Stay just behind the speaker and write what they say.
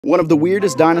One of the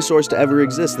weirdest dinosaurs to ever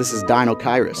exist, this is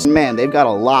Deinocheirus. Man, they've got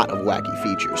a lot of wacky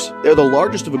features. They're the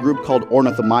largest of a group called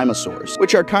ornithomimosaurs,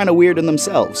 which are kinda weird in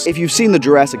themselves. If you've seen the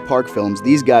Jurassic Park films,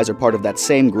 these guys are part of that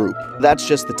same group. That's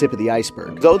just the tip of the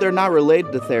iceberg. Though they're not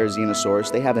related to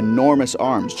Therizinosaurus, they have enormous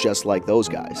arms just like those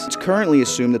guys. It's currently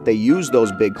assumed that they use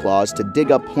those big claws to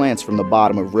dig up plants from the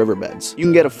bottom of riverbeds. You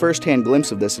can get a first-hand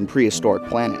glimpse of this in prehistoric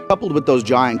Planet. Coupled with those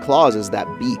giant claws is that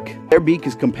beak. Their beak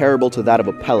is comparable to that of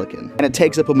a pelican, and it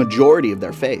takes up a majority of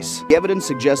their face. The evidence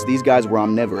suggests these guys were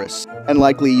omnivorous, and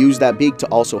likely used that beak to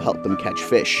also help them catch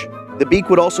fish. The beak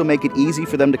would also make it easy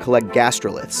for them to collect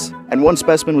gastroliths, and one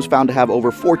specimen was found to have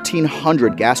over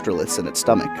 1,400 gastroliths in its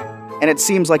stomach. And it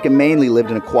seems like it mainly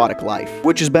lived an aquatic life,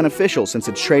 which is beneficial since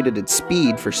it traded its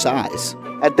speed for size.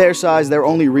 At their size, their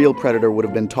only real predator would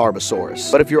have been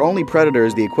Tarbosaurus. But if your only predator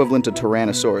is the equivalent to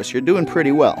Tyrannosaurus, you're doing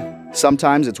pretty well.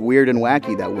 Sometimes it's weird and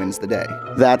wacky that wins the day.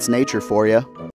 That's nature for you.